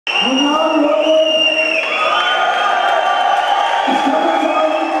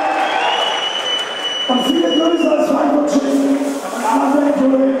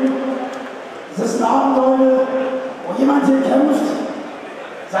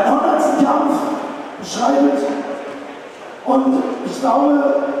beschreibt. Und ich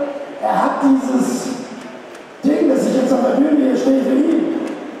glaube, er hat dieses Ding, dass ich jetzt auf der Bühne hier stehe für ihn,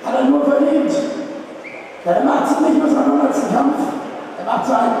 hat er nur verdient. Ja, er macht nicht nur seinen 100. Kampf, er macht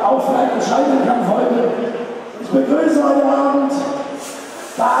seinen auch vielleicht entscheidenden Kampf heute. Ich begrüße heute Abend,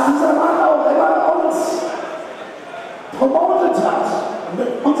 da dieser Mann auch immer uns promotet hat und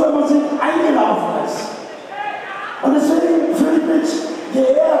mit unserer Musik eingelaufen ist. Und deswegen fühle ich mich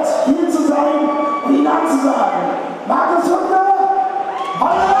geehrt, hier zu sein und ihn anzusagen. Markus Fuckner,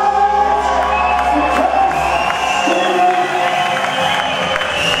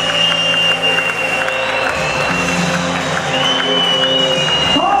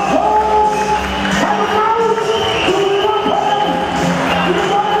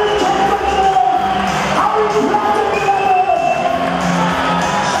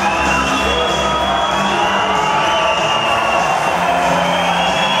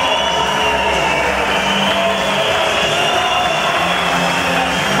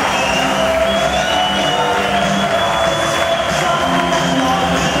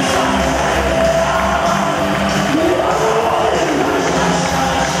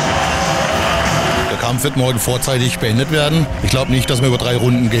 wird morgen vorzeitig beendet werden. Ich glaube nicht, dass wir über 3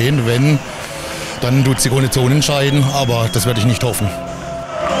 Runden gehen. Wenn, dann tut es die Kondition entscheiden, aber das werde ich nicht hoffen.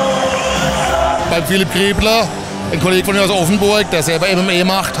 Beim Philipp Grebler, ein Kollege von mir aus Offenburg, der selber MMA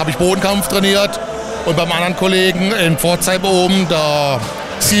macht, habe ich Bodenkampf trainiert. Und beim anderen Kollegen in Pforzheim oben, der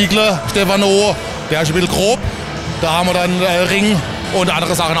Siegler, Stefano, der ist ein bisschen grob. Da haben wir dann Ring und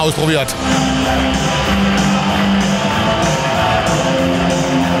andere Sachen ausprobiert.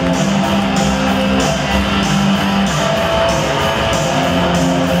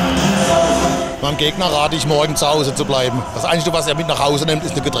 Meinem Gegner rate ich, morgen zu Hause zu bleiben. Das Einzige, was er mit nach Hause nimmt,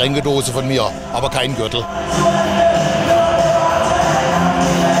 ist eine Getränkedose von mir, aber kein Gürtel.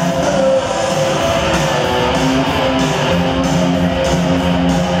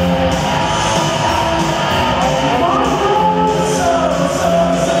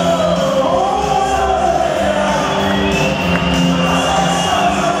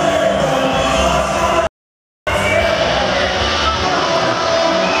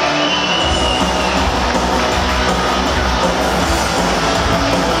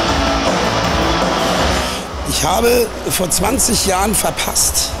 Ich habe vor 20 Jahren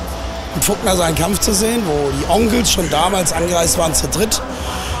verpasst, mit Fuckner seinen Kampf zu sehen, wo die Onkels schon damals angereist waren zu dritt.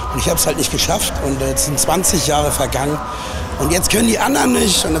 Und ich habe es halt nicht geschafft und jetzt sind 20 Jahre vergangen. Und jetzt können die anderen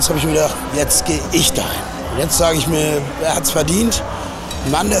nicht und jetzt habe ich mir gedacht, jetzt gehe ich dahin. Und jetzt sage ich mir, er hat es verdient.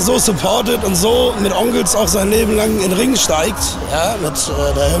 Ein Mann, der so supportet und so mit Onkels auch sein Leben lang in den Ring steigt, ja, mit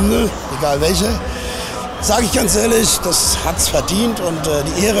der Hymne, egal welche, sage ich ganz ehrlich, das hat es verdient und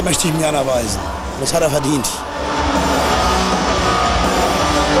die Ehre möchte ich ihm gerne erweisen. Das hat er verdient.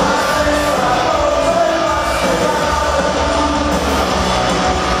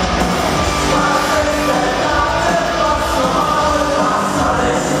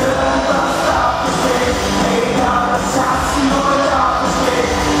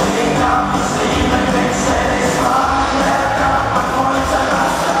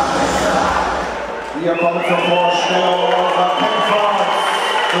 Wir kommen zur Vorstellung unserer Kämpfer.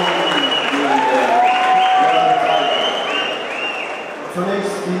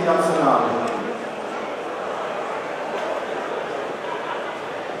 Zunächst die Nationale.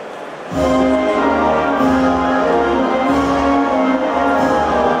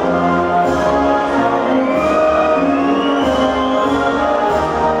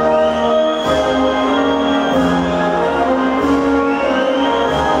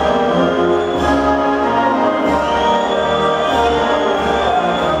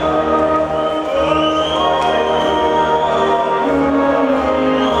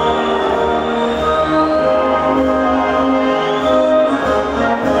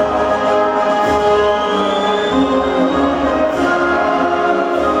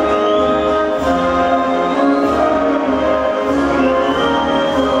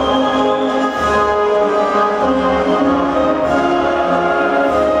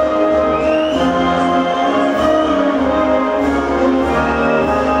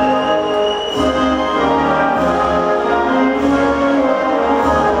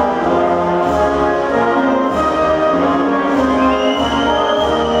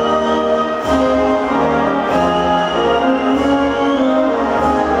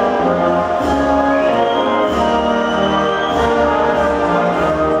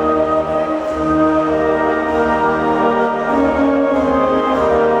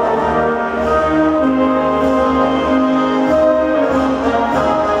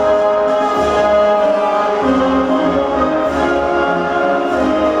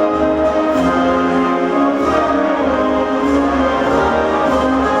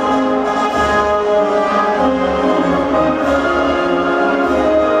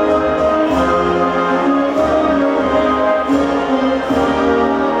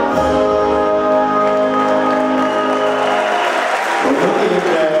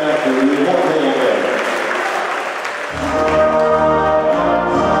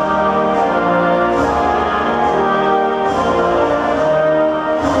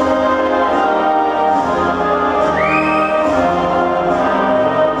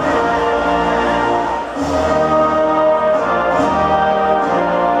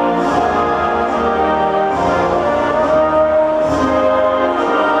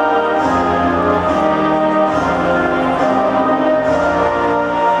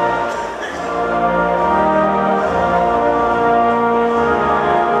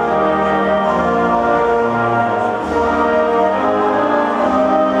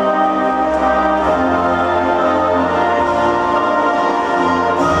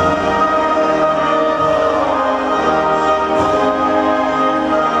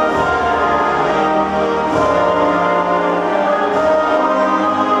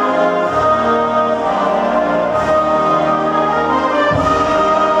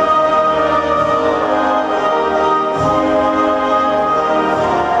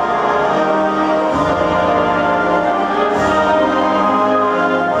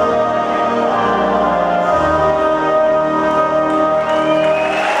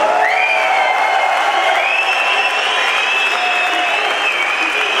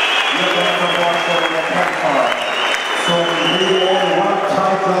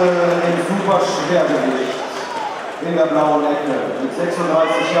 in der blauen Ecke. Mit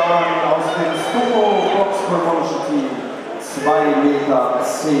 36 Jahren aus dem Stuko Box Promotion Team. 2,10 Meter,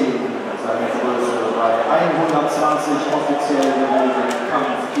 seine Größe bei 120 offiziell gewogenen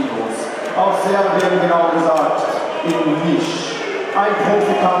Kampfkilos. Aus Serbien, genau gesagt, in Nisch. Ein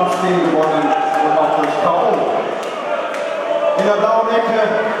Profikampf, den gewonnen und auch durch K.O. In der blauen Ecke,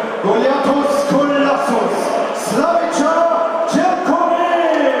 Goliathus Kolossus, Slavisa Cirkovic.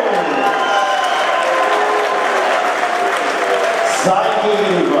 Sein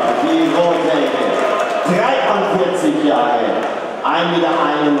Gegenüber, die rote Ecke, 43 Jahre, 1,91 Meter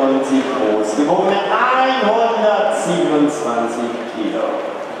groß, gewogen 127 Kilo.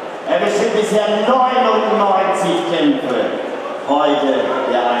 Er bestritt bisher 99 Kämpfe, heute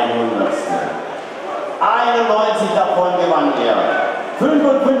der 100. 91 davon gewann er,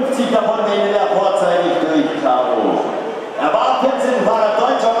 55 davon beendete er vorzeitig durch K.O. Er war 14-facher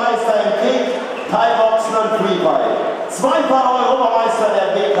deutscher Meister im Krieg, Thai-Boxen und Freefight, zweifacher Europameister der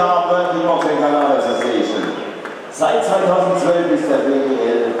BK World Boxing Association. Seit 2012 ist er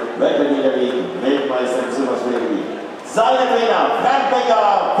BWL Weltmeister im Superheavyweight. Seine Trainer Frank Becker,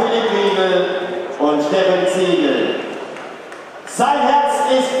 Philipp Riegel und Steffen Ziegel. Sein Herz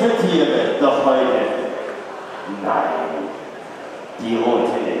ist für Tiere, doch heute nein. Die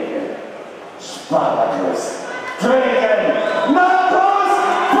rote Ecke. Spartacus. Trinken. Markus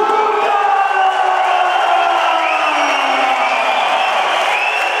Fuckner!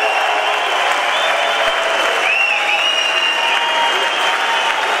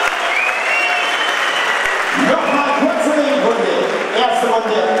 Nochmal kurze Regelrunde. Erste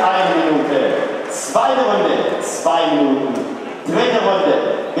Runde 1 Minute. Zweite Runde 2 Minuten. Dritte Runde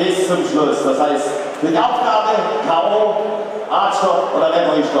bis zum Schluss. Das heißt, für die Aufgabe K.O., Artstopp oder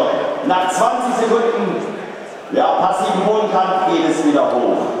Referee-Stopp. Nach 20 Sekunden, ja, passiven Bodenkampf geht es wieder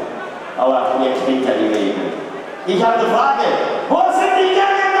hoch. Aber ihr kriegt ja die Regeln. Ich habe eine Frage. Wo sind die Gegenauer?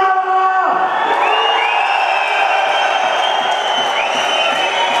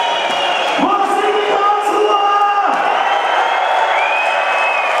 Wo sind die Karlsruher?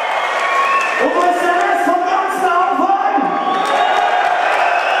 Und wo ist der Rest vom ganzen Aufwand?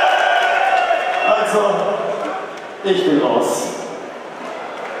 Also, ich bin raus.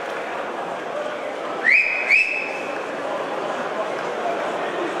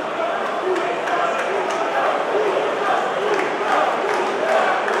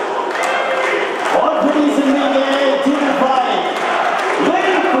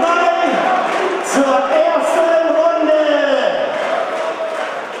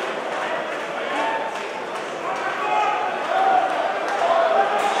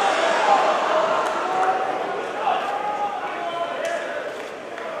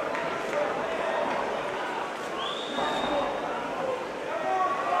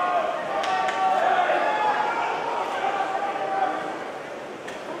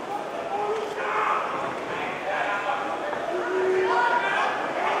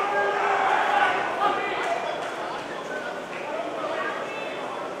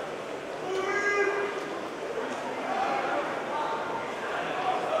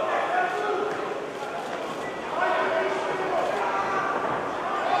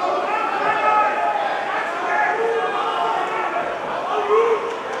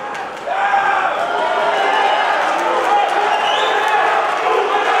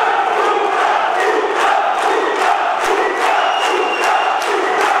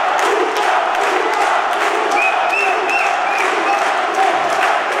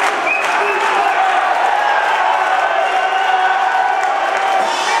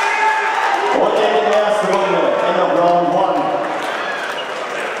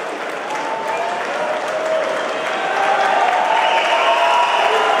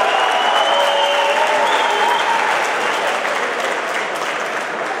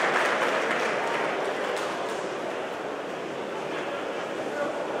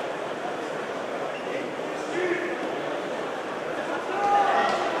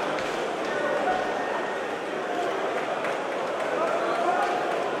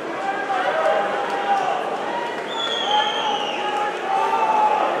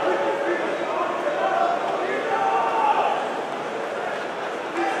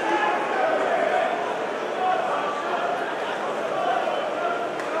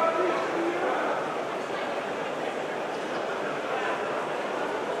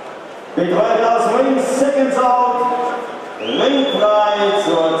 Betreut aus Ring Seconds Out, ringfrei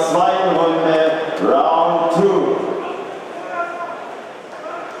zur zweiten Runde, Round 2.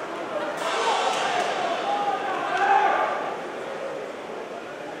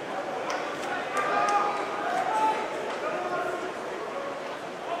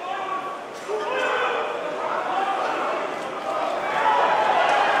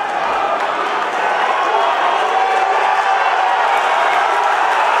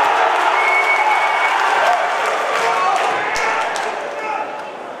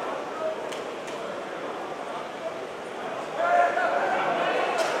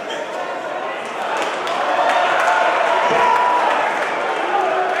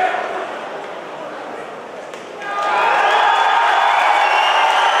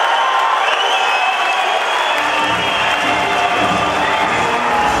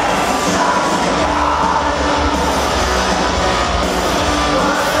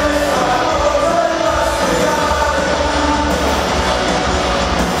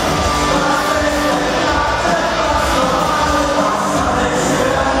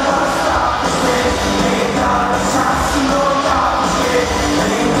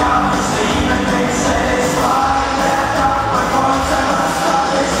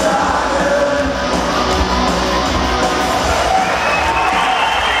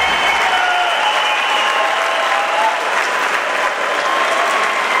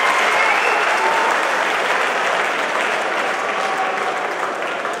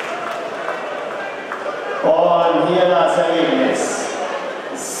 Und hier das Ergebnis.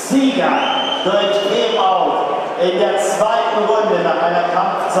 Sieger durch Game-Out in der zweiten Runde nach einer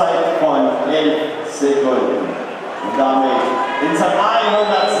Kampfzeit von 11 Sekunden. Und damit in seinem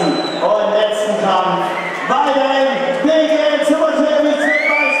 100. und letzten Kampf bei den BGN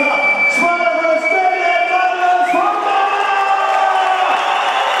Superheavyweight-Meister Markus Fuckner!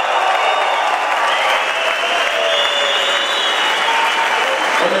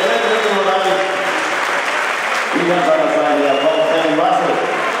 Und der dritte Bereich, wie kann das sein, der kommt Kevin Russel.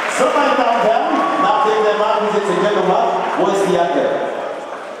 So, meine Damen und Herren, nachdem der Markus jetzt in Deckung hat, wo ist die Jacke?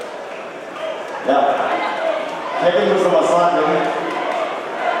 Ja. Kevin muss noch was sagen.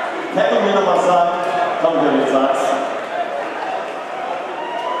 Kevin will noch was sagen. Komm, Kevin, sag's.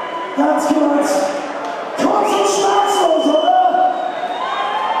 Ganz kurz.